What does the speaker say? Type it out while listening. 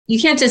you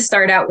can't just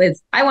start out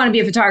with, I want to be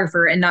a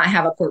photographer and not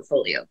have a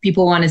portfolio.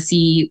 People want to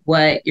see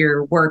what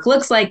your work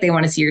looks like. They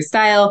want to see your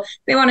style.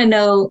 They want to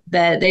know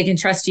that they can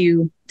trust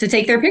you to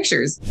take their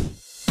pictures.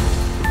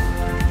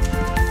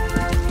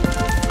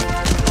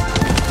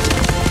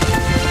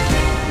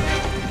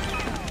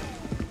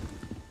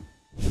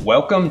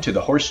 Welcome to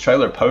the Horse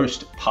Trailer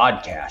Post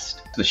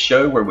podcast, the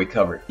show where we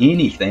cover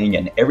anything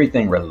and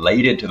everything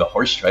related to the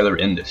horse trailer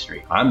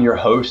industry. I'm your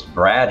host,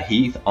 Brad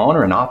Heath,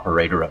 owner and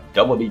operator of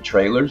Double D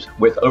Trailers.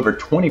 With over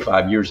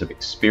 25 years of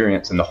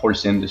experience in the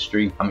horse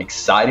industry, I'm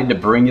excited to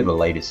bring you the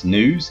latest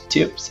news,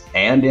 tips,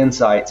 and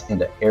insights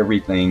into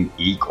everything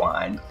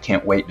equine.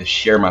 Can't wait to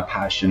share my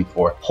passion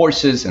for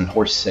horses and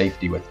horse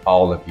safety with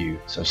all of you.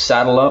 So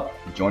saddle up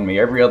and join me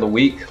every other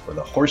week for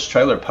the Horse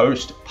Trailer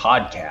Post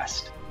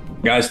podcast.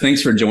 Guys,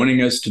 thanks for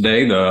joining us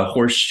today, the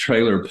Horse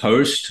Trailer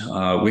Post.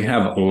 We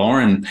have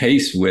Lauren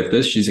Pace with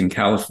us. She's in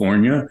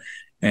California,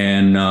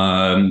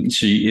 and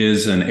she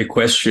is an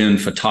equestrian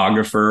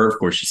photographer. Of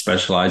course, she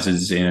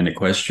specializes in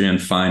equestrian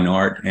fine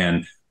art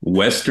and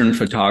Western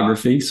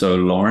photography. So,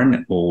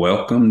 Lauren,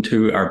 welcome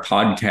to our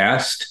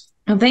podcast.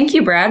 Well, thank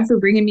you, Brad, for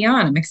bringing me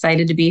on. I'm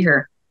excited to be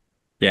here.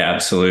 Yeah,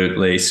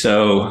 absolutely.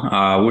 So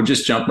we'll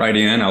just jump right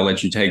in. I'll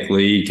let you take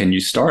lead. Can you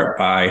start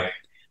by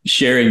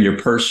sharing your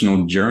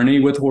personal journey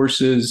with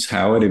horses,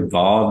 how it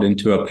evolved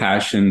into a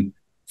passion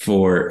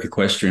for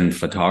equestrian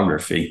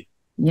photography?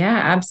 Yeah,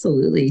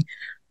 absolutely.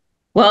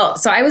 Well,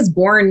 so I was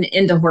born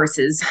into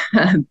horses,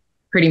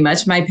 pretty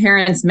much. My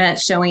parents met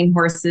showing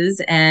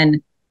horses,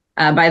 and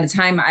by the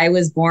time I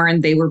was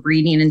born, they were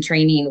breeding and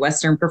training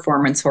Western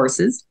performance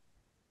horses.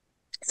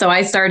 So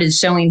I started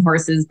showing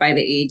horses by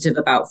the age of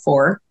about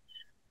 4.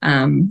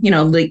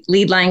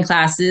 Lead line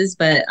classes,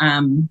 but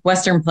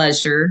Western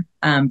pleasure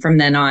from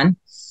then on.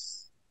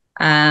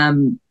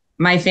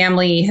 My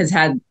family has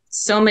had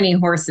so many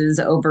horses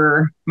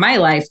over my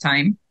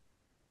lifetime,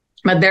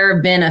 but there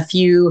have been a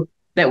few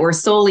that were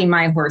solely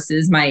my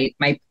horses, my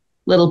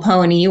little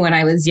pony when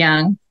I was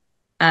young,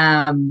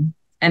 and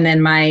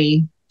then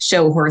my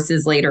show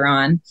horses later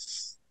on.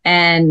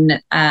 And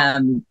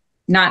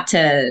not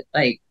to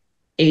like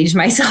age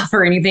myself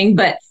or anything,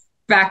 but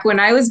back when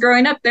I was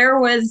growing up, there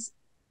was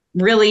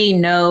really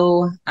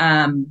no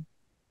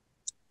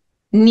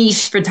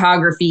niche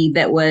photography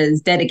that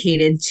was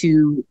dedicated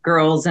to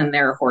girls and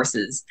their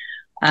horses,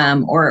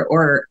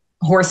 or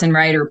horse and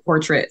rider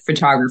portrait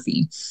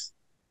photography.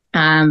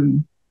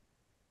 And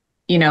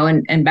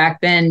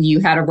back then you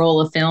had a roll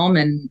of film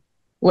and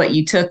what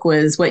you took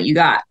was what you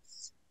got.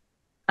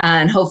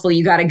 And hopefully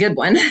you got a good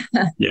one.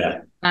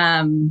 Yeah.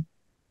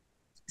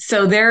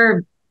 So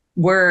there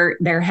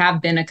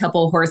have been a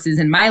couple horses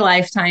in my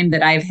lifetime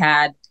that I've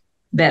had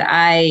that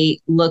I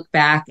look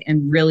back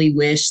and really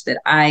wish that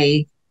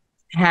I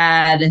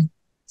had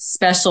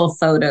special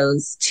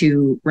photos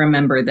to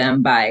remember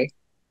them by.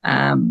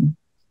 One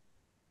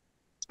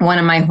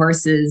of my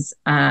horses,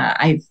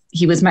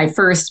 he was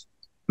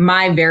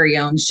my very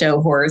own show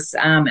horse.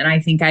 And I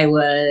think I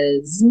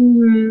was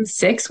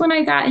 6 when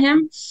I got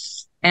him,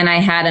 and I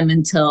had him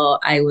until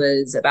I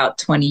was about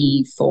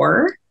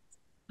 24,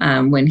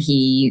 when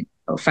he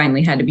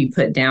finally had to be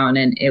put down.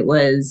 And it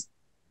was,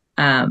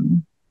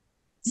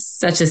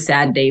 such a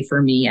sad day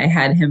for me. I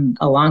had him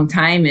a long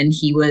time, and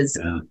he was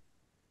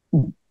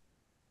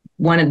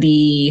one of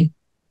the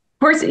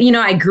horses,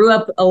 I grew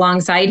up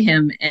alongside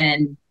him,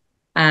 and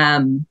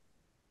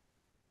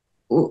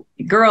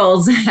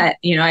girls,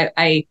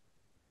 I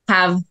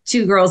have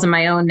 2 girls of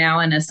my own now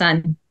and a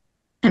son,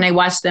 and I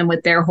watch them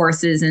with their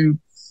horses. And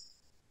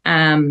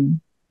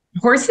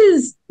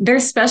horses, they're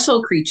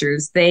special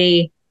creatures.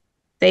 They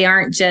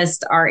aren't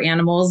just our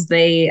animals.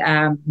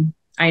 I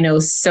know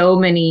so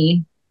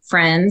many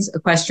friends,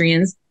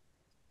 equestrians,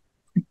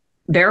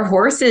 their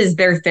horse is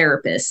their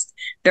therapist.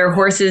 Their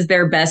horse is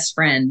their best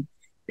friend.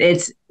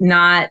 It's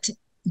not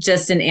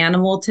just an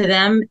animal to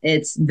them.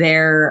 It's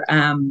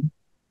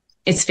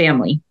it's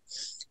family.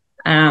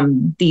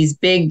 These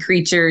big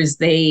creatures,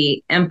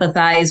 they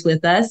empathize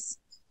with us.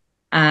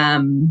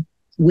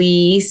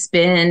 We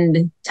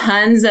spend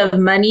tons of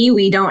money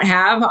we don't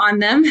have on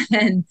them.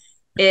 And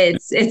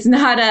it's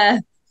not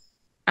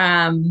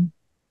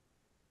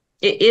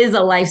it is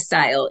a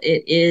lifestyle.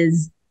 It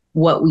is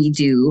what we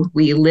do.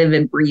 We live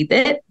and breathe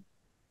it.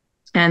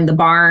 And the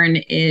barn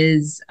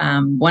is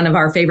one of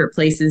our favorite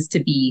places to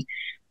be.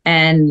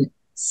 And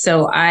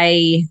so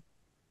I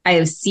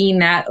have seen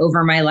that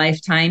over my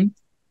lifetime.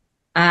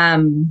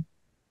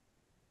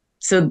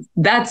 So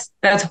that's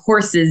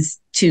horses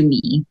to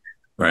me.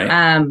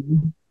 Right.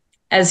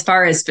 As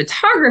far as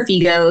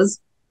photography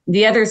goes,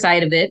 the other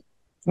side of it,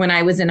 when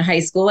I was in high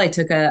school, I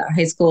took a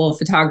high school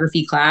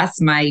photography class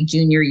my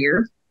junior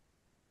year.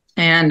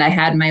 And I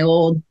had my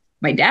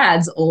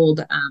dad's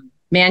old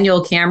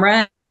manual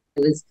camera. I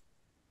was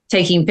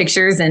taking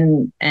pictures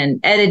and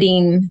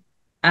editing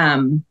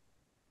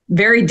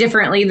very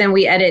differently than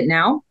we edit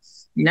now.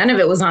 None of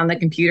it was on the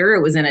computer.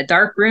 It was in a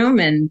dark room,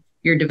 and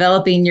you're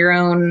developing your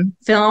own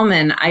film,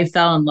 and I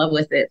fell in love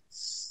with it.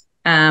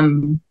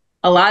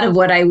 A lot of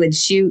what I would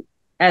shoot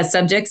as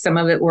subjects. Some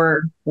of it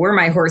were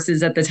my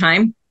horses at the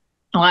time.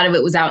 A lot of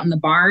it was out in the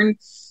barn,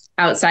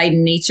 outside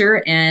in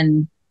nature.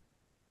 And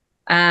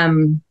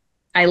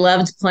I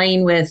loved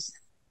playing with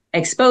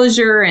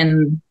exposure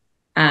and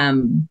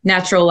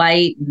natural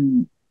light.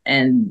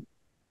 And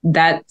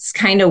that's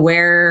kind of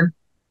where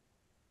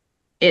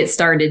it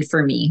started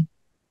for me.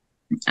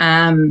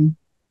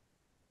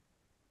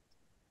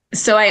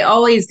 So I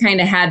always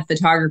kind of had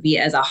photography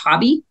as a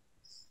hobby,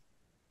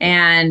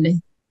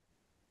 and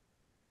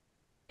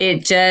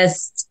it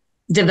just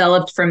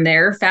developed from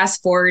there.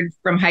 Fast forward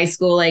from high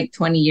school, like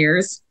 20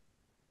 years.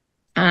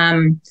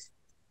 And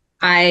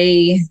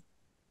even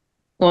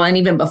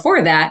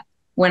before that,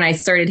 when I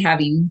started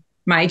having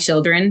my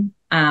children,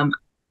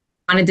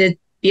 wanted to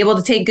be able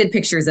to take good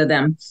pictures of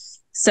them.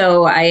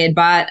 So I had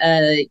bought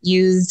a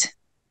used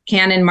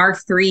Canon Mark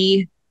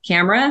III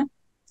camera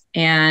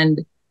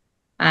and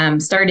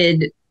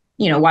started,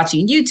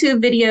 watching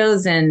YouTube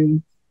videos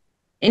and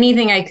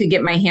anything I could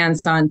get my hands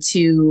on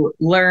to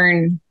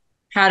learn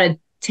how to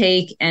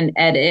take and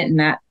edit. And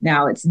that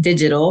now it's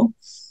digital.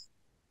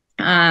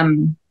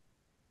 And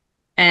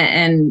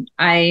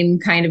I'm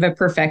kind of a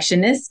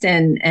perfectionist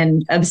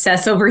and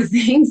obsess over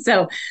things.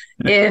 So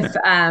if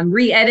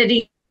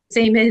re-editing the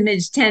same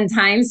image 10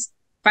 times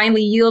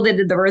finally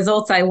yielded the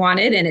results I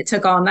wanted and it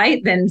took all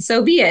night, then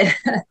so be it.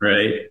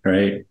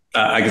 Right.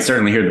 I can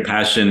certainly hear the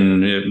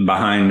passion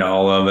behind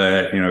all of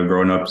it.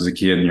 Growing up as a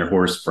kid and your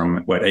horse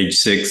from age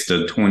 6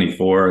 to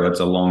 24,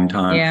 that's a long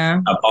time. Yeah.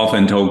 I've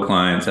often told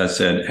clients, I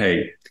said,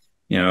 hey,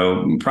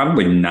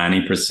 probably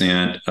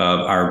 90%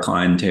 of our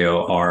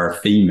clientele are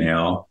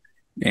female.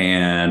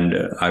 And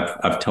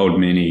I've told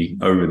many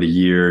over the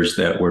years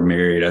that we're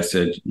married, I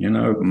said,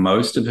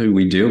 most of who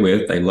we deal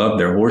with, they love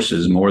their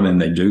horses more than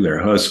they do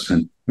their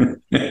husband.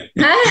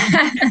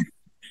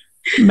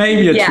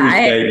 Maybe a true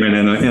statement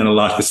in a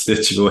lot of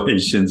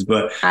situations,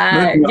 but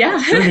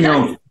moving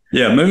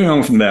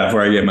on from that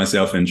before I get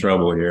myself in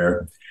trouble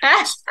here.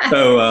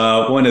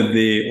 So one of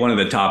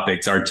the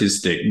topics,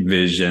 artistic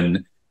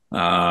vision.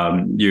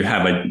 You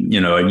have a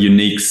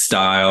unique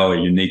style,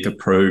 a unique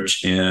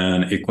approach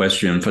in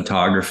equestrian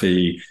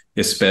photography,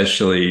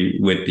 especially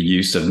with the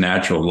use of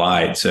natural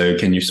light. So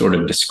can you sort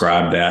of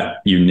describe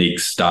that unique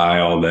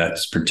style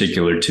that's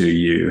particular to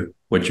you,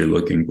 what you're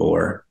looking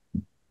for?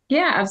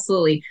 Yeah,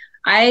 absolutely.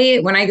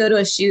 When I go to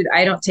a shoot,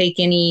 I don't take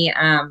any,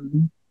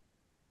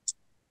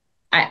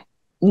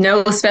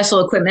 no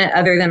special equipment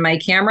other than my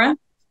camera.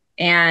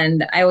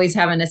 And I always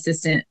have an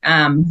assistant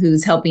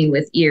who's helping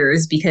with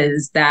ears,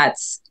 because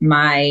that's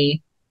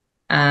my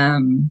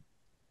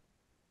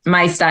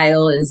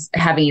style is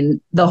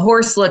having the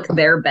horse look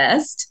their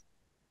best,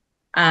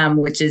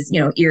 which is,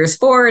 ears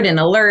forward and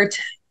alert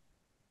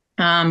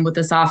with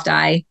a soft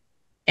eye.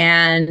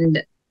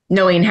 And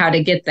knowing how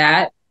to get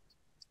that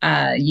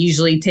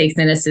usually takes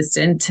an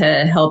assistant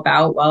to help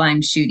out while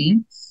I'm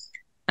shooting.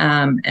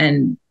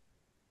 And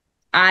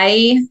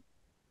I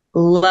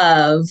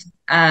love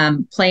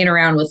playing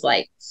around with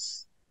light.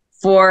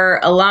 For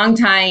a long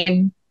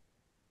time,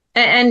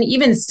 and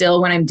even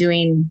still when I'm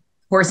doing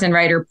horse and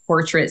rider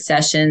portrait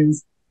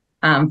sessions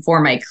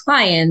for my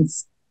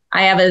clients,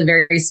 I have a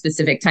very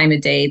specific time of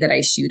day that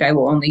I shoot. I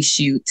will only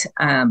shoot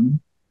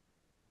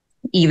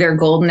either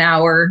golden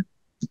hour,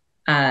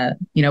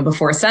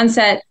 before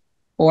sunset,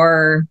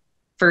 or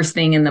first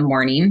thing in the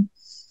morning.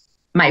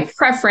 My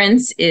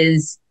preference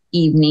is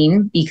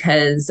evening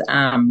because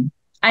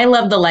I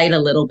love the light a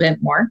little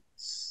bit more.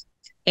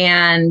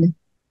 And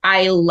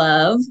I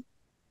love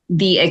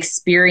the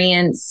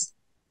experience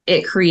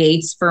it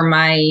creates for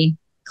my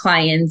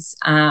clients.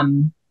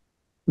 One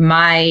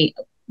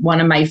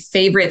of my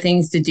favorite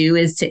things to do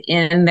is to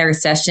end their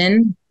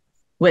session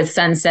with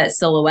sunset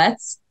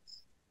silhouettes.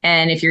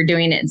 And if you're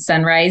doing it in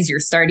sunrise, you're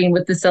starting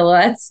with the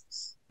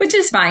silhouettes, which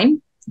is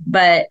fine.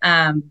 But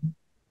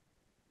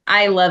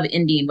I love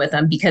ending with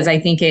them because I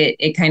think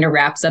it kind of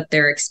wraps up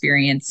their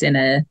experience in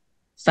a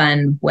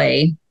fun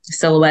way.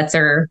 Silhouettes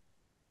are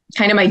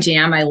kind of my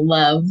jam. I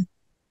love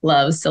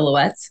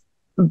silhouettes.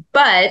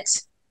 But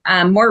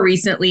more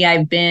recently,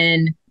 I've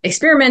been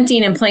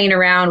experimenting and playing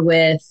around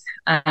with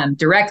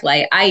direct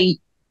light. I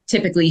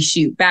typically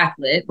shoot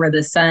backlit,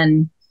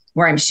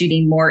 where I'm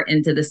shooting more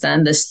into the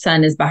sun. The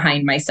sun is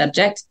behind my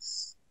subject.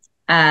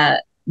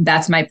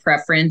 That's my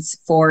preference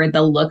for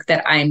the look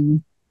that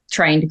I'm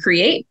trying to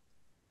create.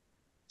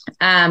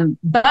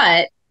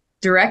 But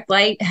direct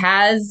light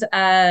has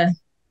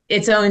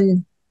its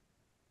own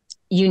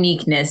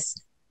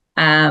uniqueness.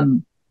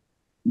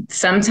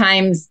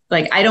 Sometimes,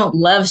 like, I don't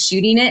love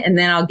shooting it, and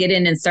then I'll get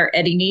in and start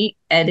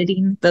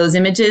editing those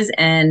images,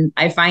 and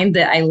I find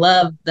that I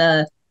love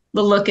the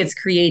look it's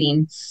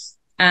creating.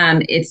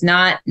 It's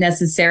not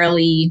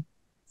necessarily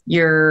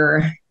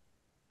your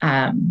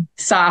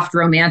soft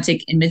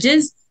romantic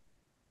images,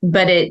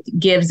 but it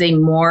gives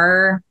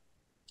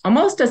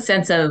almost a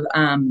sense of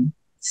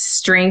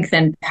strength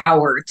and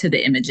power to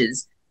the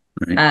images.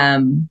 Right.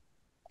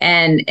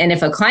 And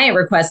if a client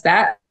requests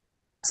that,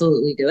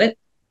 absolutely do it.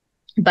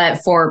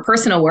 But for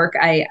personal work,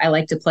 I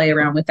like to play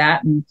around with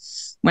that. And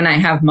when I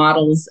have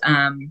models,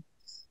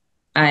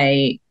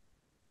 I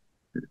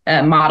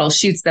model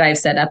shoots that I've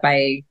set up,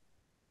 I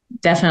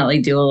definitely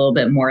do a little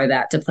bit more of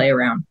that to play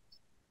around.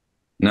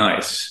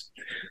 Nice.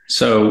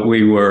 So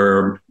we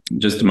were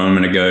just a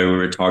moment ago, we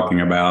were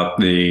talking about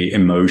the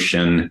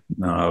emotion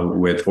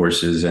with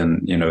horses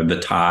and, the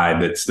tie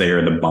that's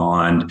there, the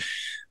bond.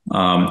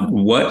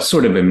 What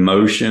sort of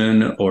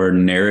emotion or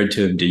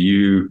narrative do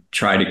you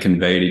try to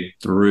convey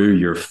through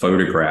your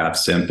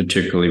photographs, and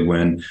particularly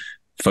when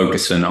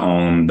focusing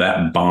on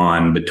that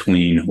bond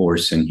between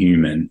horse and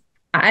human?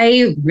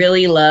 I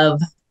really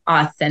love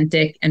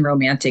authentic and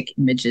romantic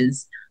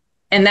images.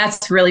 And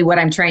that's really what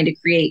I'm trying to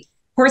create.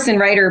 Horse and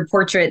rider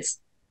portraits,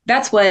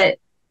 that's what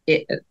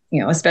it,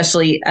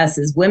 especially us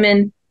as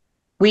women,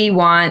 we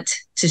want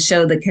to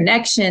show the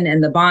connection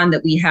and the bond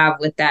that we have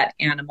with that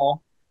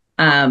animal.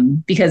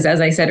 Because as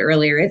I said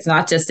earlier, it's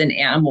not just an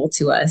animal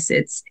to us,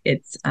 it's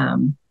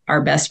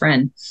our best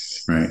friend.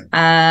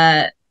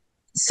 Right.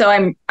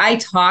 So I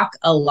talk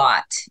a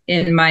lot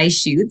in my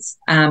shoots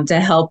to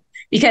help,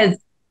 because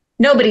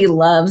nobody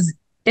loves,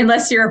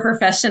 unless you're a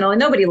professional, and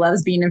nobody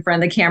loves being in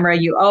front of the camera.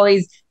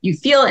 You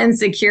feel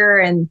insecure,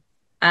 and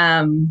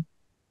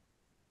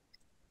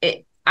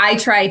I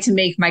try to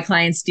make my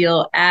clients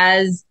feel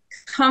as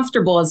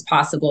comfortable as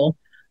possible.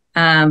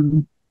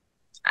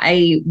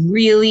 I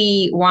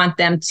really want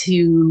them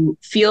to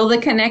feel the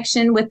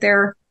connection with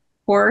their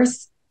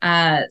horse.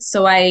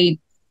 So I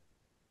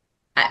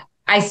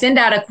send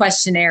out a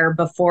questionnaire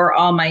before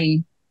all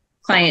my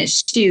client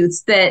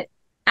shoots that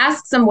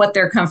asks them what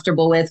they're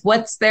comfortable with,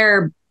 what's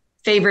their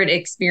favorite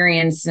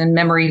experience and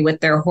memory with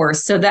their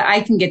horse, so that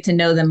I can get to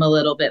know them a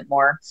little bit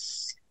more.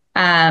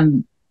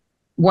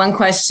 One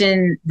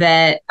question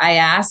that I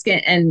ask,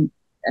 and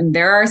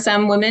there are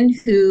some women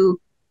who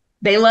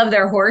they love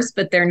their horse,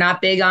 but they're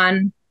not big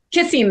on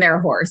kissing their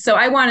horse. So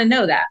I want to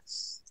know that.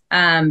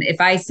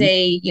 If I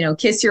say,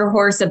 kiss your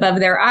horse above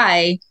their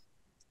eye,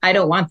 I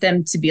don't want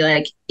them to be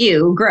like,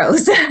 ew,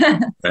 gross.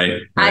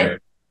 Right.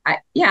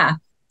 Yeah.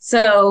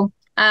 So,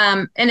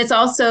 and it's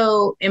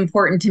also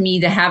important to me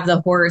to have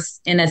the horse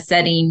in a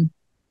setting.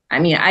 I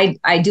mean,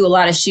 I do a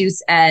lot of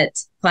shoots at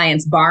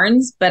clients'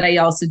 barns, but I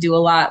also do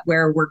a lot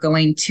where we're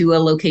going to a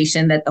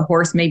location that the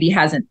horse maybe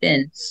hasn't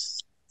been.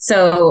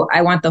 So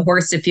I want the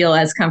horse to feel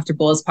as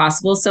comfortable as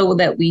possible, so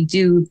that we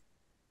do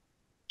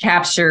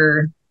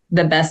capture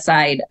the best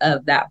side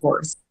of that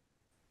horse,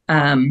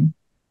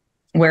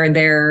 where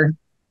they're,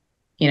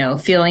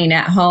 feeling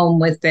at home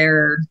with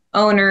their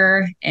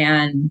owner.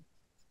 And,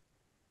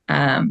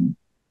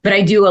 but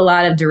I do a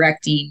lot of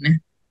directing,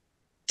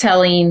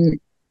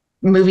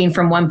 moving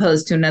from one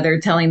pose to another,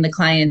 telling the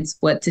clients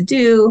what to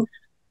do,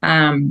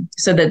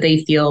 so that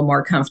they feel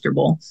more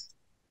comfortable.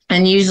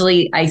 And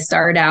usually I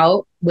start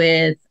out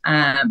with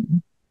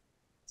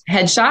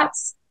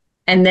headshots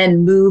and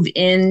then move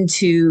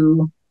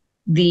into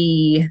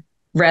the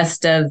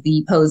rest of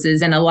the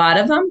poses. And a lot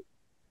of them,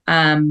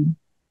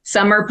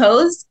 some are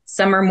posed,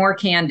 some are more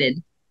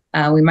candid.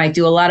 We might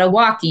do a lot of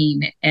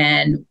walking,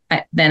 and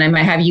then I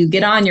might have you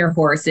get on your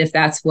horse if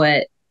that's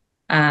what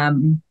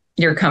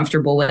you're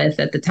comfortable with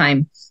at the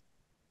time.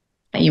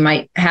 You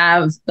might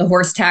have the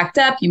horse tacked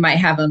up, you might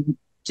have them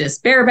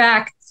just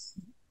bareback.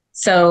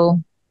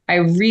 So I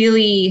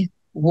really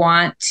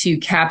want to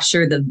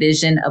capture the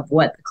vision of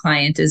what the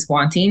client is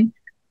wanting,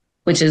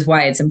 which is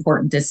why it's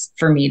important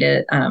for me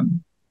to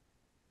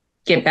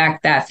get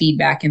back that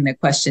feedback in the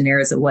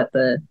questionnaires of what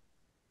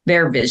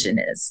their vision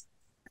is.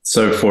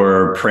 So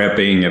for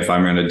prepping, if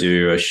I'm going to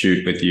do a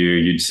shoot with you,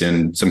 you'd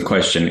send some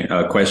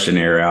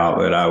questionnaire out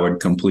that I would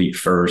complete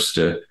first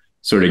to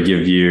sort of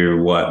give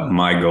you what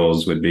my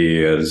goals would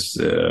be as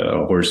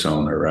a horse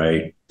owner,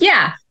 right?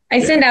 Yeah.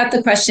 I send out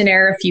the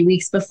questionnaire a few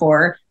weeks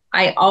before.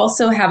 I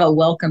also have a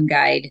welcome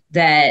guide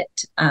that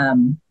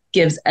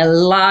gives a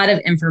lot of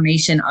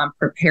information on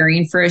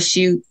preparing for a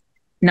shoot.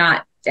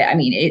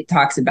 It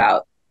talks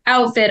about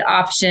outfit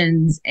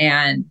options,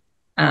 and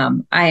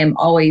I am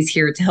always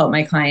here to help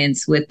my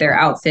clients with their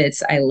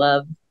outfits. I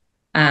love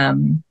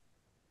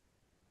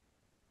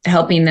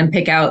helping them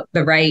pick out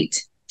the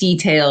right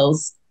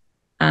details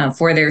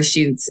for their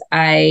shoots.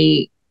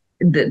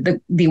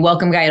 The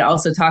welcome guide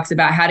also talks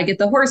about how to get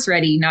the horse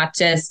ready, not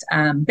just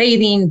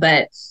bathing,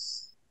 but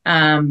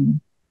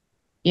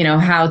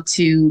how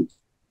to.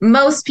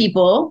 Most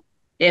people,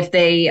 if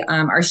they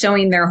are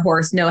showing their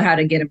horse, know how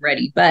to get them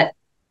ready. But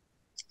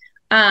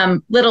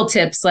little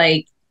tips,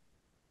 like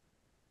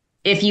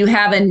if you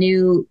have a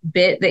new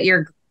bit that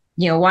you're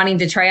wanting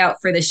to try out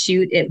for the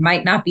shoot, it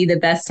might not be the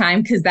best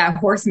time because that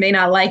horse may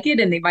not like it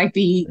and they might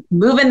be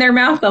moving their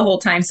mouth the whole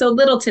time. So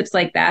little tips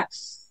like that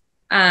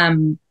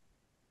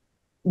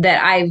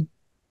that I've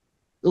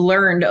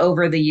learned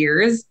over the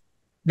years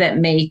that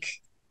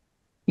make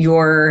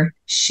your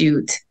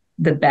shoot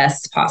the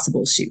best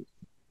possible shoot.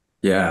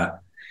 Yeah.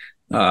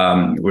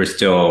 We're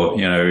still,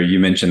 you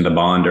mentioned the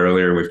bond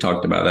earlier. We've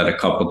talked about that a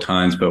couple of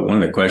times, but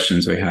one of the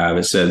questions we have,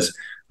 it says,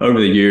 over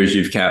the years,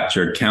 you've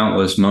captured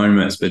countless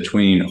moments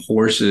between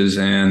horses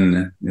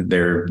and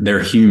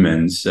their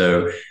humans.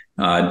 So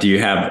do you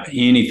have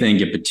anything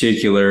in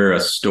particular, a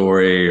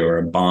story or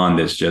a bond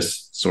that's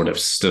just sort of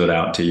stood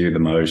out to you the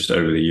most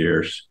over the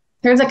years?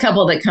 There's a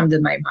couple that come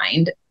to my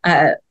mind.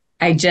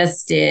 I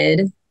just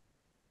did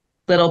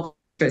little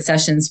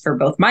sessions for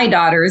both my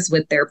daughters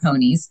with their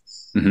ponies.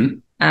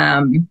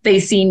 They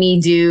see me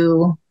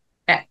do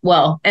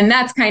well, and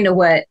that's kind of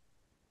what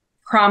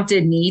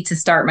prompted me to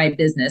start my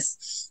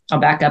business. I'll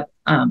back up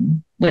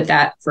with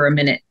that for a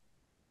minute.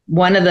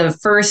 One of the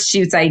first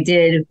shoots I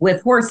did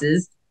with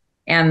horses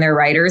and their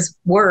riders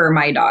were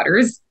my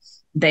daughters.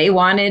 They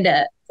wanted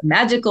a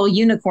magical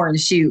unicorn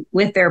shoot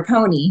with their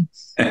pony.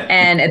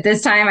 And at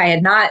this time, I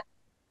had not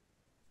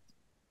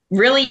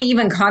really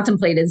even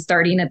contemplated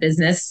starting a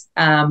business.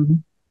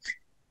 And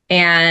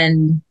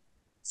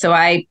so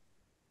I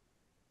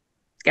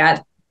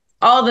got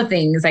all the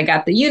things. I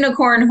got the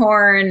unicorn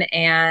horn,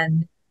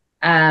 and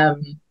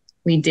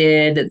we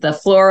did the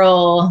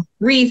floral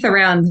wreath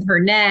around her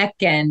neck,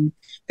 and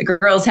the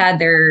girls had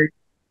their,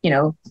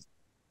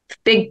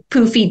 big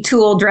poofy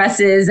tulle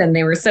dresses, and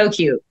they were so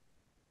cute.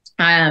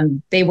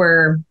 They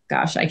were,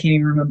 gosh, I can't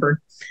even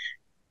remember.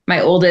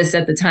 My oldest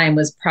at the time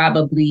was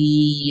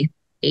probably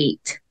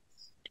 8.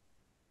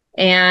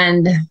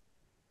 And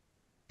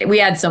we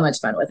had so much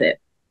fun with it.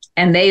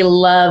 And they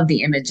love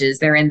the images.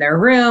 They're in their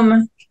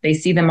room. They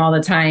see them all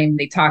the time.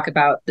 They talk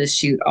about this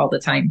shoot all the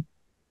time.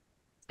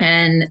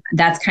 And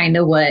that's kind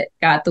of what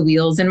got the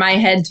wheels in my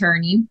head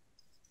turning.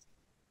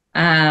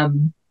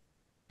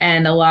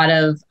 And a lot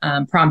of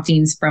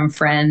promptings from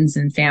friends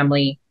and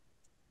family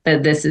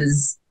that this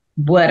is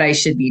what I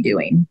should be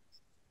doing.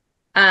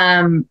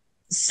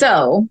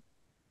 So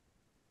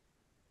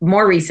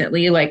more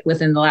recently, like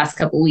within the last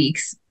couple of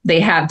weeks, they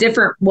have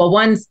different, well,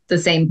 one's the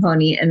same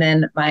pony. And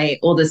then my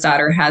oldest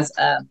daughter has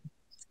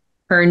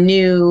her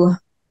new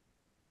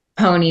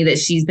pony that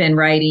she's been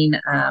riding,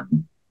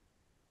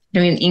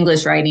 doing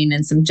English riding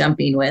and some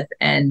jumping with.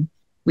 And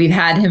we've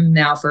had him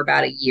now for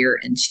about a year,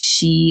 and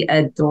she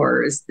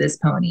adores this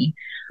pony.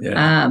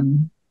 Yeah.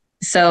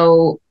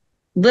 So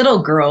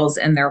little girls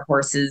and their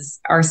horses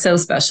are so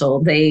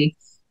special. They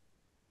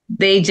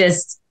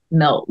just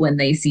melt when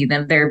they see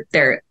them.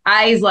 Their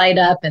eyes light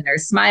up and their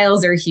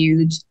smiles are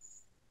huge,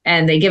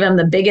 and they give them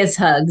the biggest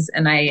hugs.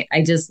 And I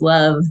just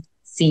love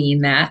seeing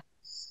that.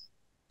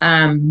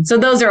 So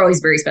those are always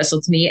very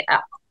special to me,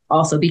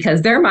 also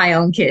because they're my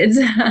own kids.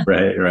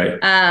 Right.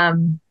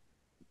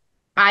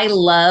 I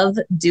love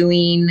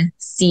doing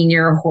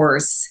senior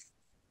horse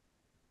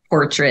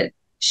portrait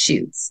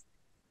shoots.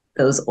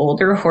 Those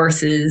older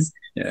horses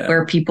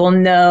where people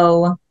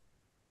know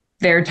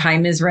their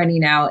time is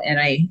running out. And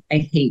I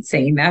hate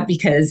saying that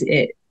because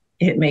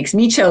it makes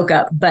me choke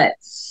up. But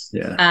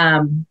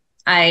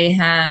I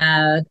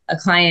had a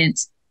client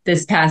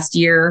this past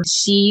year.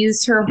 She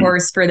used her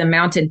horse for the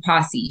mounted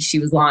posse. She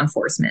was law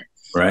enforcement.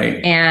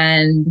 Right.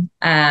 And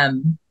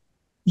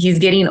he's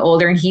getting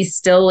older and he's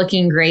still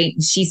looking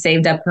great. She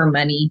saved up her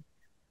money.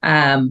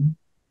 I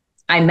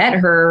met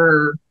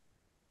her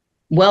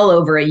well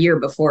over a year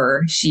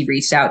before she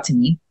reached out to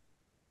me.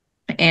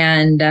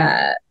 And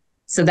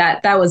so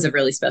that was a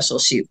really special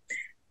shoot.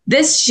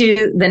 This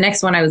shoot, the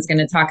next one I was going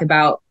to talk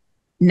about,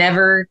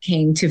 never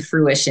came to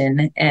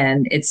fruition.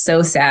 And it's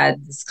so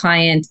sad. This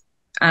client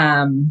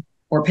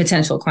or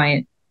potential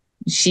client,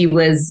 she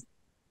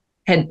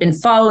had been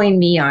following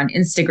me on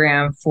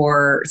Instagram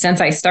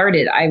since I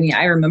started. I mean,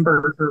 I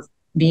remember her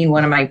being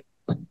one of my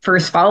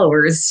first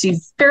followers.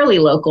 She's fairly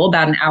local,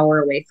 about an hour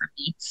away from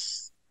me.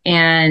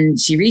 And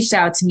she reached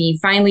out to me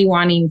finally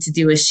wanting to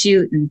do a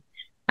shoot.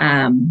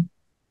 And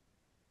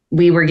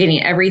we were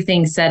getting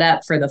everything set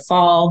up for the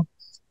fall.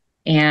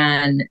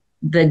 And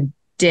the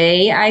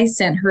day I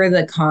sent her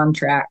the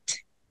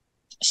contract,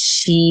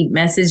 she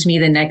messaged me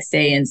the next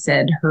day and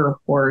said her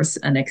horse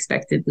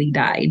unexpectedly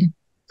died.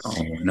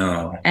 Oh,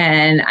 no.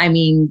 And I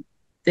mean,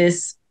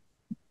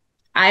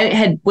 I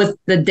had, with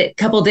the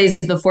couple days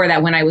before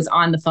that, when I was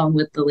on the phone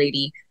with the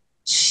lady,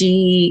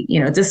 she,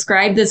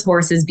 described this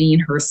horse as being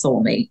her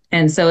soulmate.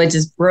 And so it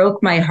just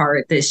broke my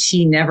heart that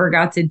she never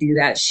got to do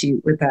that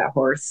shoot with that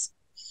horse.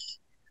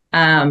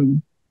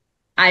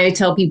 I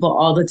tell people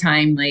all the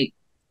time, like,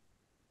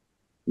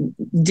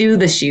 do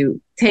the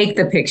shoot, take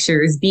the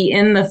pictures, be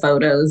in the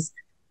photos.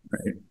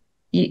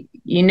 Right.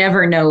 You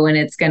never know when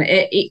it's going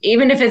to,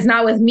 even if it's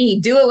not with me,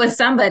 do it with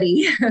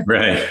somebody.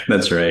 Right.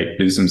 That's right.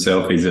 Do some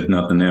selfies, if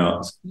nothing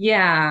else.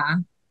 Yeah.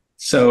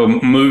 So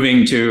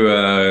moving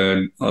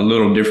to a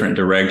little different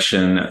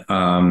direction,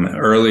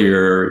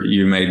 earlier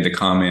you made the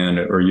comment,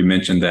 or you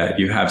mentioned that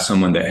you have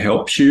someone that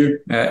helps you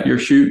at your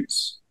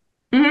shoots.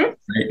 Mm-hmm.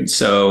 Right?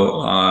 So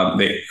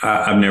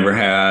I've never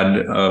had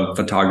a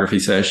photography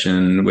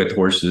session with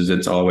horses.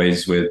 It's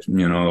always with,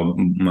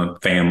 my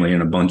family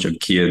and a bunch of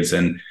kids,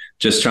 and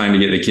just trying to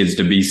get the kids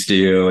to be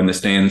still and to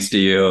stand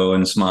still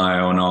and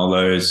smile and all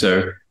those.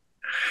 So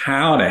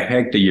how the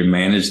heck do you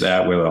manage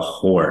that with a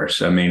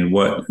horse? I mean,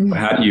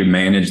 how do you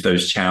manage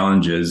those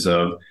challenges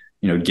of,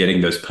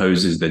 getting those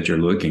poses that you're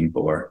looking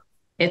for?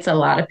 It's a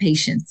lot of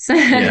patience.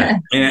 Yeah.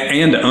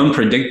 And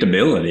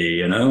unpredictability,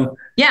 you know?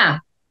 Yeah.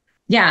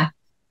 Yeah.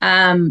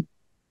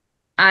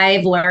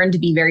 I've learned to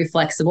be very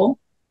flexible.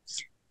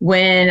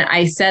 When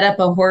I set up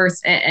a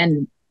horse,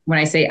 and when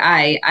I say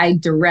I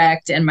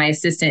direct, and my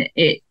assistant,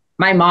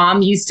 my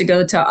mom used to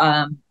go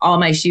to all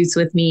my shoots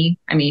with me.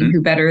 I mean,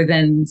 who better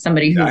than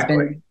somebody who's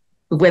been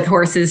with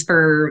horses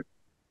for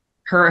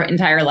her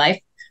entire life?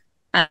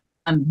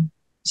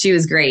 She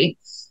was great.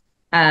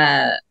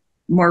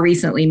 More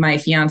recently, my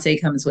fiance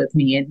comes with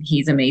me, and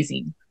he's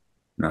amazing.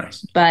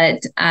 Nice.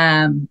 But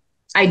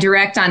I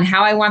direct on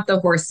how I want the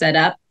horse set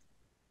up.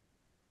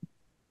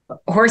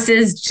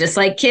 Horses, just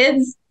like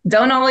kids,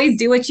 don't always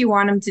do what you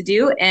want them to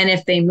do. And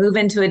if they move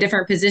into a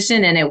different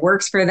position and it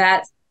works for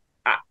that,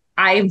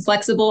 I'm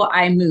flexible.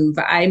 I move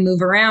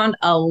around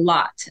a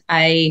lot.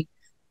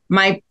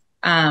 My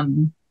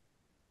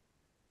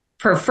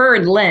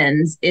preferred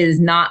lens is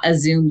not a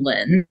zoom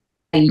lens.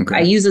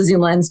 I use a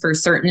zoom lens for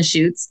certain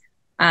shoots,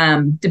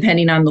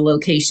 depending on the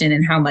location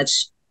and how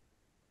much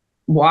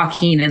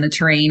walking in the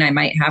terrain I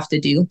might have to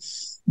do.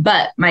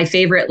 But my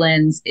favorite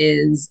lens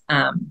is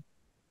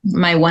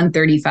my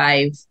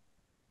 135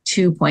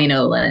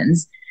 2.0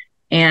 lens.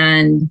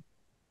 And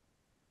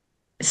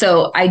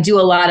so I do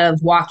a lot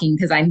of walking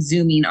because I'm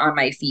zooming on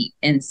my feet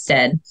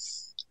instead.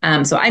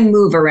 So I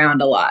move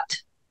around a lot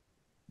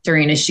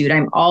during a shoot.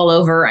 I'm all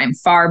over, I'm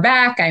far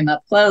back, I'm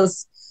up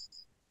close.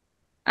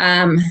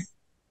 And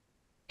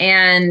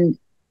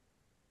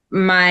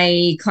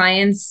my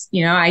clients,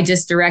 I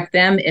just direct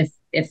them.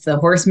 If the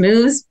horse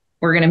moves,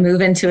 we're going to move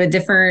into a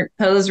different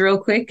pose real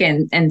quick,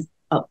 and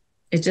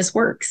it just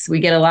works. We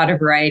get a lot of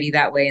variety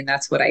that way, and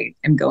that's what I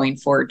am going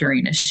for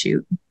during a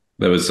shoot.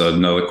 There was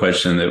another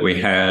question that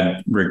we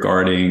had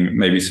regarding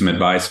maybe some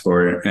advice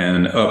for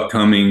an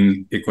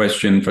upcoming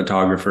equestrian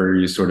photographer.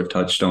 You sort of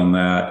touched on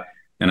that.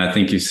 And I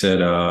think you said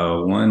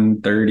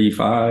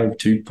 135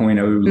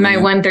 2.0. My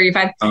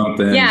 135.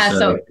 Something. Yeah.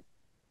 So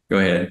go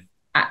ahead.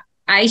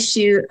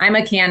 I'm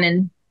a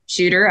Canon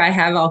shooter. I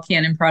have all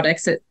Canon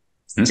products. It's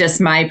just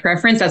my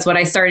preference. That's what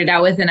I started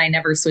out with, and I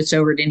never switched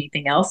over to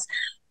anything else.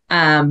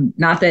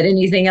 Not that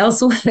anything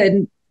else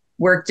would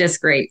work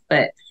just great,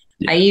 but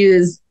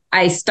yeah.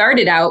 I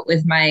started out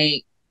with my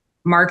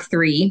Mark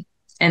III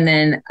and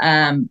then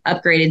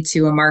upgraded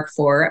to a Mark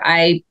IV.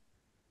 I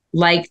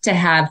like to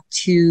have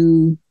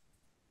two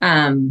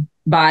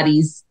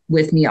bodies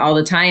with me all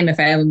the time. If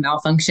I have a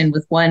malfunction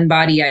with one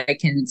body, I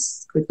can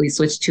quickly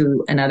switch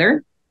to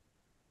another.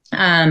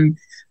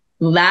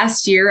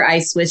 Last year, I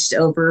switched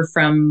over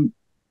from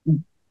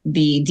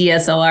the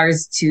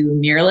DSLRs to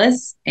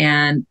mirrorless,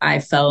 and I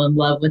fell in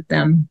love with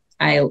them.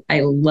 I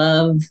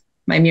love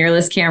my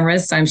mirrorless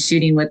cameras. So I'm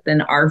shooting with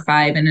an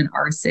R5 and an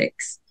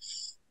R6.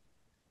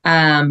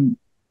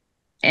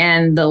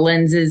 And the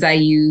lenses I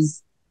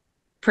use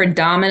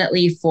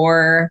predominantly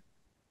for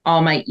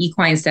all my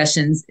equine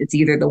sessions, it's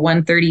either the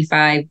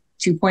 135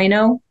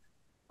 2.0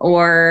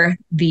 or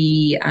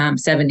the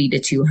 70 to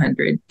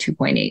 200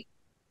 2.8.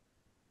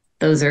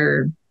 Those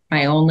are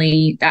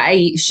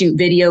I shoot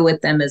video with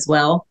them as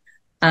well,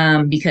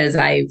 because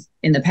I've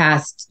in the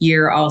past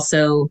year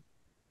also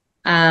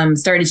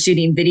started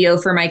shooting video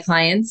for my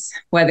clients,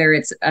 whether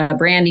it's a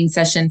branding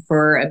session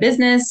for a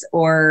business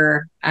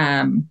or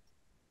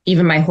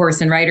even my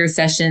horse and rider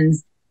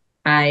sessions.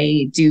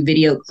 I do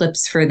video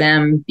clips for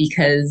them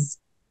because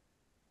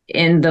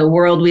in the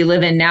world we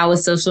live in now with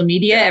social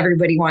media,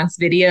 everybody wants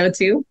video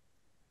too.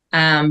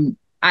 When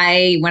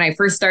I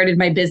first started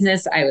my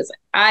business, I was like,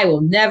 I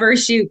will never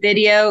shoot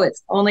video.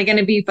 It's only going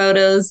to be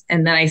photos.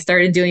 And then I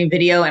started doing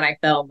video and I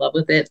fell in love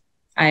with it.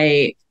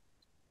 I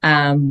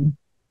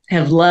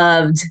have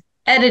loved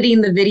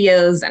editing the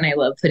videos, and I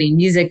love putting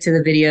music to the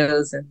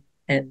videos,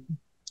 and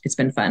it's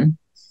been fun.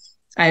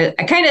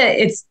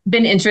 It's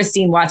been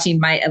interesting watching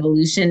my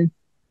evolution.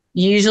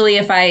 Usually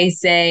if I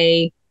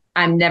say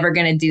I'm never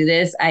going to do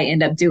this, I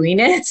end up doing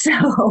it.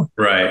 So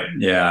right.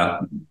 Yeah.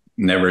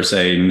 Never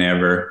say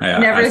never.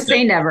 Never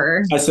say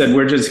never. I said,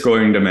 we're just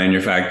going to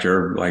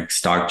manufacture like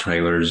stock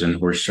trailers and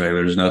horse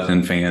trailers,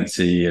 nothing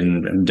fancy,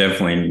 and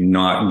definitely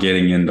not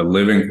getting into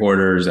living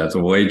quarters. That's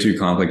way too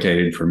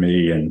complicated for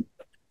me. And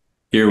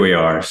here we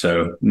are.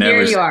 So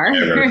never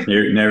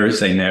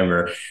say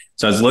never.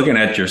 So I was looking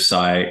at your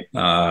site,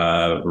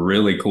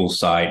 really cool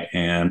site.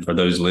 And for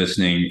those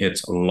listening,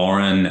 it's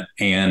Lauren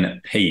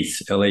Ann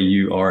Pace,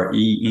 LaurenAnn,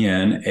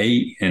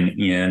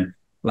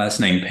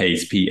 last name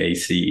Pace,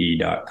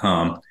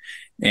 PACE.com.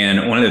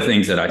 And one of the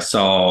things that I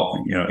saw,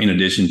 in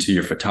addition to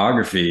your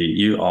photography,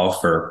 you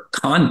offer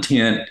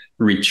content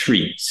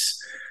retreats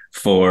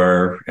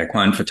for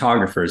equine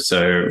photographers.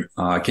 So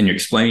can you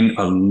explain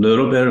a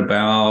little bit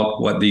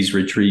about what these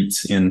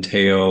retreats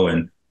entail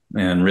and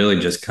really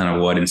just kind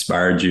of what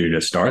inspired you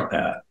to start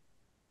that?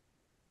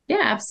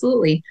 Yeah,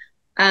 absolutely.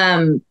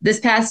 This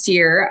past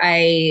year,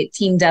 I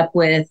teamed up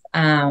with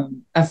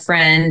a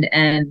friend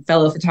and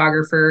fellow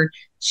photographer.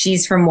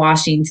 She's from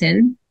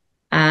Washington.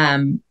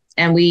 And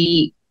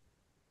we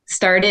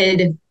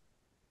started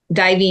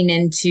diving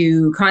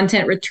into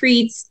content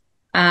retreats,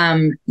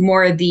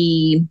 more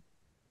the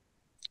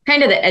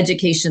kind of the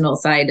educational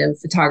side of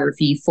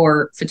photography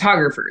for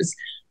photographers.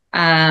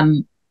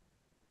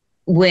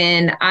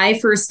 When I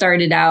first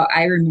started out,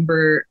 I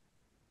remember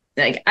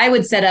like I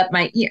would set up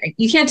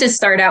you can't just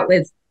start out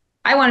with,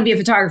 I want to be a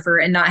photographer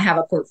and not have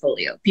a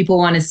portfolio. People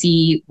want to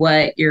see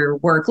what your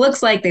work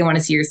looks like. They want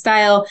to see your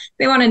style.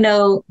 They want to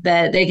know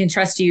that they can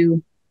trust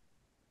you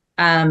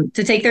to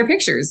take their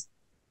pictures.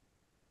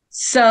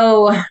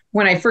 So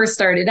when I first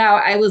started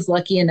out, I was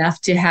lucky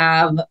enough to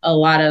have a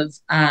lot of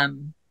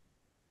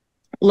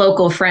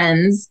local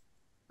friends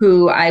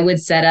who I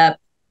would set up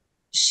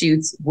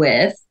shoots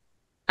with.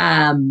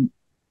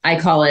 I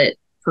call it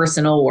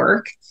personal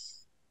work.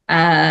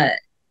 And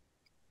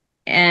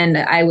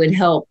I would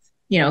help,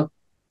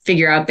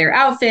 figure out their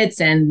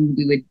outfits, and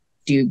we would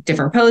do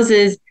different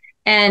poses.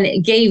 And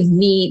it gave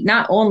me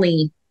not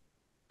only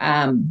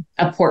a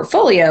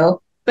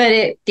portfolio, but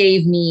it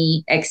gave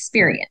me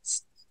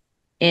experience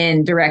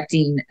in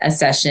directing a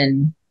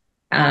session.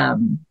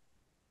 And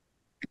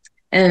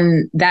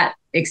that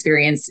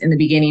experience in the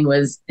beginning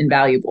was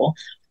invaluable.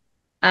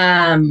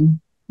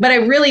 But I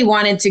really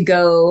wanted to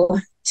go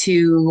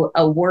to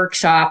a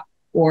workshop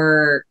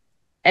or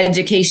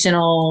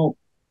educational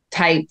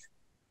type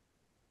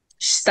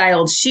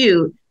styled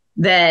shoot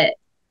that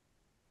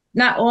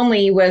not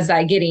only was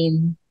I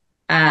getting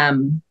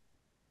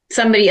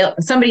somebody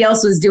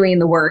else was doing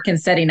the work and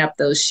setting up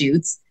those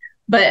shoots,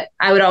 but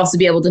I would also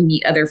be able to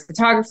meet other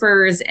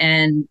photographers.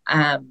 And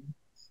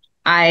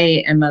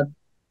I am a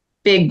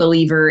big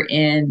believer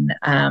in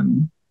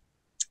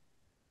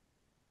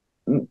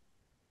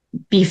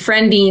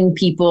befriending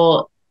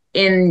people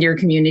in your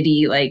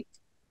community, like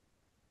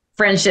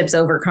friendships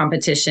over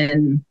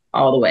competition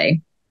all the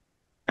way.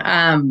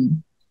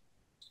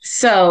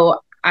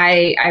 So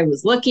I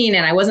was looking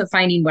and I wasn't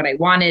finding what I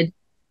wanted.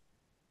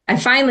 I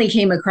finally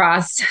came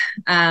across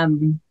a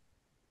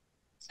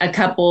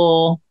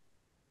couple,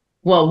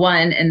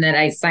 one, and that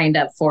I signed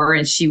up for,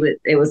 and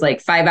it was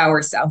like 5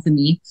 hours south of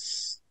me.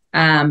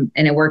 And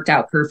it worked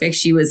out perfect.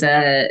 She was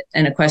an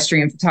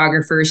equestrian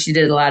photographer. She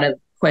did a lot of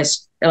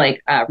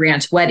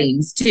ranch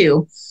weddings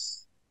too.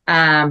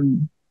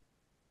 Learned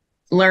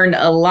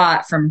a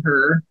lot from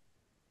her,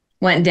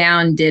 went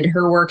down, did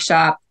her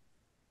workshop,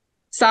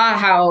 saw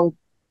how,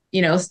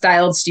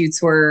 styled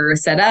shoots were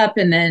set up.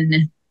 And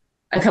then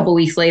a couple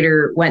weeks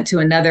later went to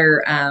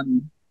another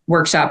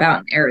workshop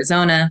out in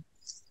Arizona.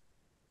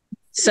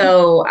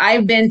 So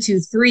I've been to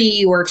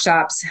 3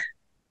 workshops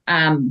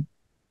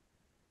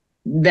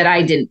that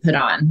I didn't put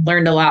on,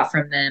 learned a lot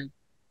from them,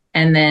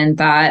 and then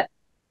thought,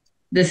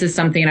 this is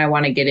something I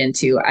want to get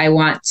into. I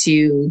want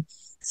to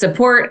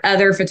support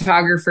other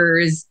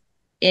photographers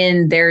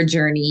in their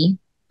journey,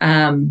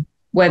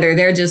 whether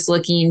they're just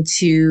looking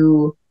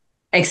to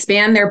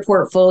expand their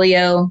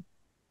portfolio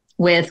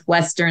with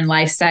Western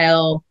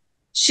lifestyle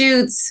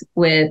shoots,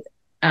 with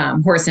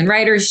horse and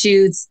rider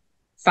shoots,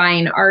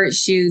 fine art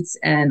shoots,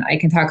 and I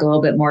can talk a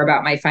little bit more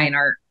about my fine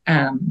art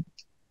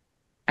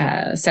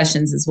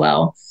sessions as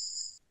well.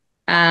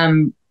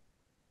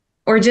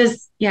 Or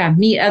just,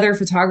 meet other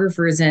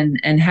photographers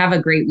and have a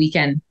great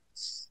weekend.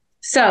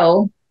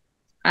 So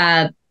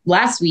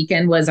last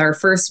weekend was our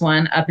first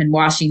one up in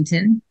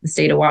Washington, the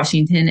state of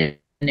Washington,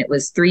 and it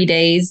was 3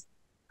 days,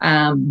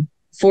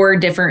 4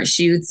 different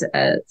shoots,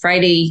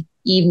 Friday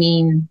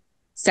evening,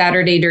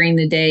 Saturday during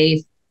the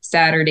day,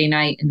 Saturday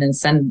night, and then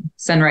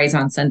sunrise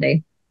on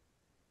Sunday.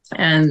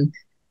 And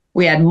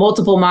we had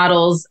multiple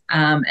models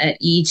at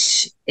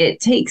each. It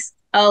takes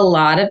a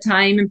lot of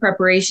time and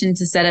preparation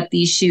to set up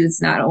these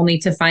shoots, not only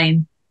to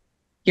find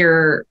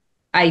your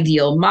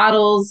ideal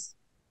models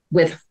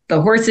with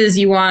the horses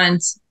you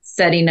want,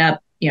 setting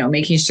up,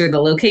 making sure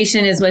the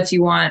location is what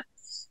you want,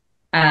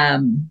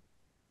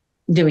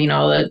 doing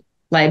all the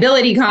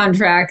liability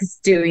contracts,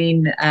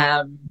 doing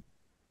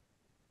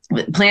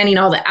planning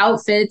all the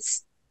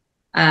outfits,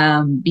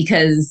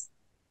 because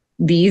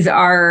these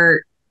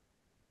are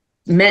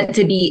meant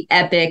to be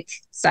epic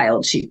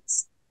styled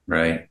shoots.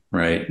 Right.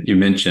 You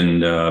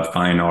mentioned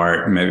fine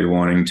art, maybe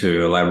wanting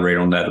to elaborate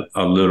on that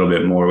a little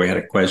bit more. We had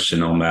a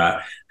question on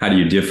that. How do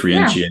you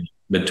differentiate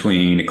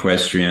between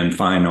equestrian,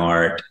 fine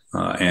art,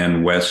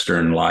 and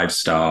Western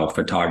lifestyle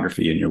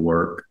photography in your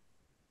work?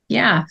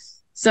 Yeah.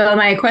 So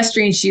my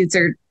equestrian shoots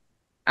are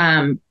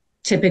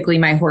typically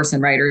my horse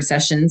and rider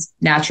sessions,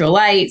 natural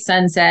light,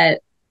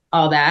 sunset,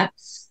 all that.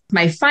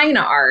 My fine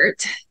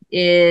art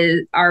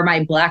are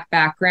my black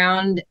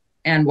background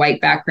and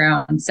white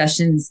background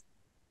sessions,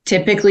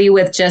 typically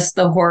with just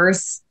the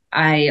horse.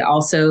 I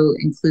also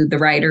include the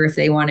rider if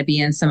they want to be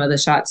in some of the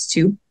shots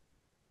too.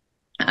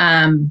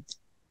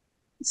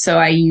 So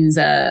I use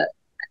I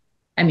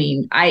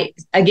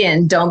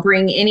don't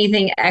bring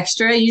anything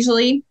extra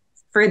usually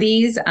for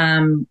these,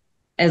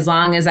 as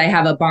long as I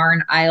have a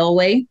barn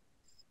aisleway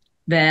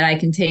that I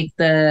can take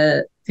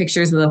the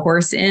pictures of the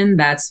horse in.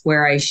 That's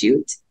where I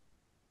shoot.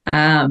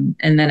 And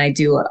then I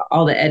do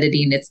all the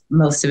editing.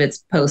 Most of it's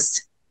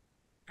post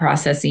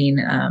processing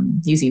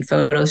using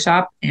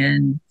Photoshop,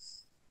 and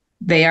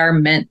they are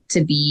meant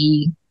to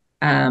be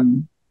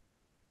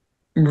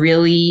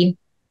really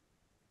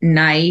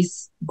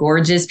nice,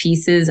 gorgeous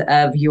pieces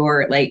of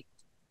your like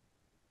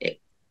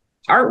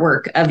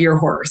artwork of your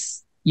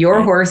horse.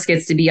 Your horse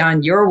gets to be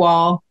on your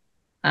wall.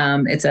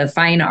 It's a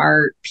fine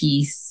art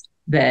piece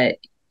that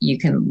you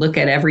can look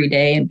at every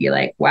day and be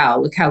like, wow,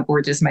 look how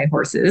gorgeous my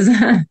horse is.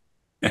 All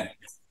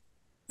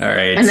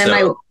right. And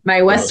then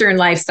my Western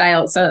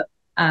lifestyle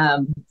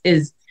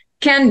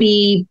can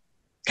be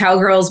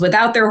cowgirls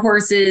without their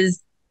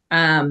horses,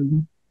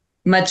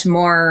 much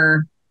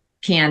more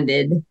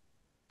candid.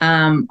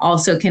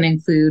 Also can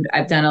include,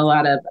 I've done a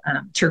lot of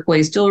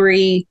turquoise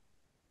jewelry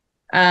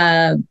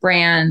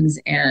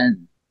brands,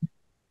 and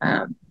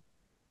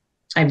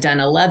I've done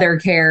a leather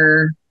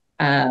care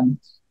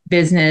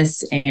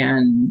business,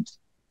 and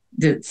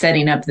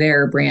setting up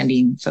their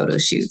branding photo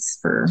shoots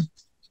for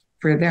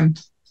them.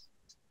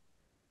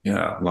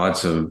 Yeah,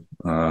 lots of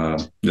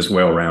just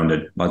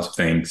well-rounded, lots of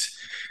things.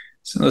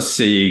 So let's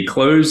see,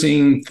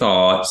 closing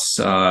thoughts,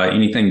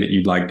 anything that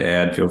you'd like to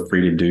add, feel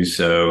free to do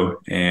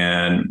so.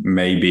 And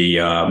maybe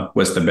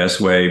what's the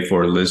best way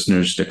for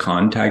listeners to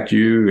contact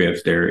you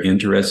if they're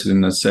interested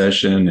in the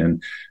session?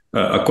 And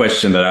a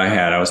question that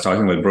I was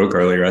talking with Brooke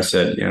earlier, I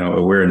said,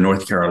 we're in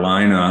North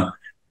Carolina.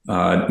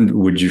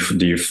 Do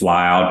you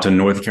fly out to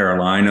North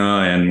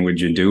Carolina, and would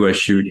you do a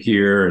shoot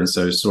here? And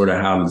so sort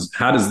of how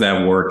does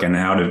that work, and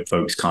how do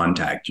folks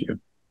contact you?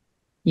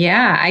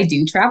 Yeah, I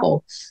do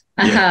travel.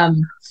 Yeah.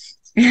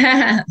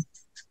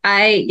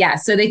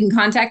 So they can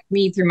contact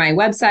me through my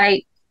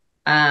website,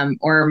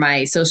 or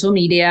my social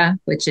media,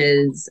 which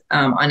is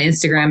on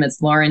Instagram,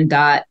 it's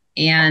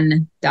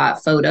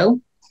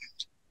lauren.ann.photo.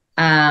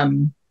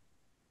 And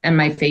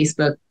my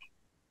Facebook,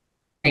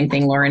 same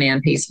thing, Lauren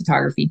Ann Pace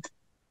Photography.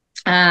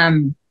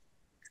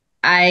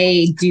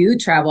 I do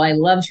travel. I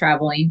love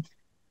traveling.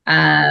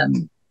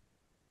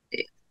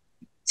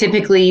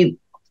 Typically,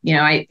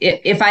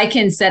 if I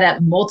can set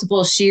up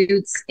multiple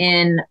shoots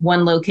in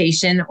one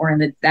location or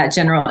in that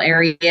general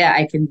area,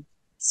 I can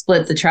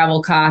split the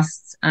travel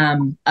costs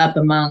up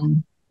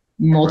among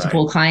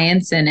multiple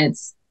clients, and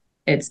it's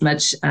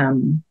much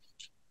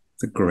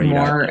it's a great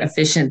more idea.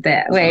 Efficient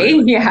that way.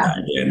 Yeah.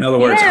 In other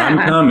words, I'm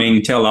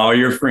coming, tell all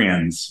your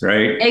friends,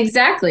 right?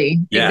 Exactly.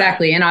 Yeah.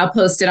 Exactly. And I'll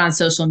post it on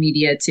social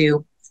media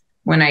too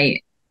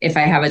if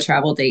I have a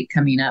travel date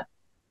coming up.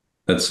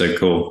 That's so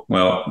cool.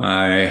 Well,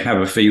 I have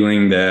a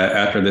feeling that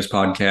after this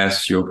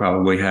podcast, you'll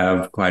probably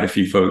have quite a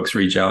few folks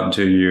reach out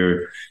to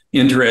you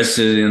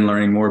interested in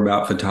learning more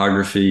about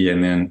photography,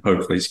 and then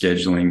hopefully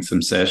scheduling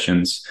some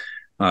sessions.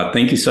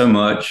 Thank you so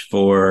much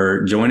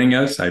for joining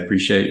us. I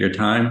appreciate your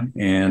time,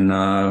 and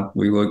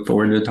we look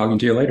forward to talking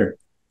to you later.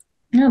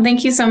 No,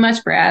 thank you so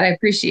much, Brad. I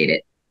appreciate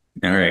it.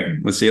 All right.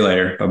 We'll see you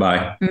later.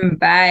 Bye-bye.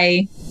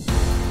 Bye.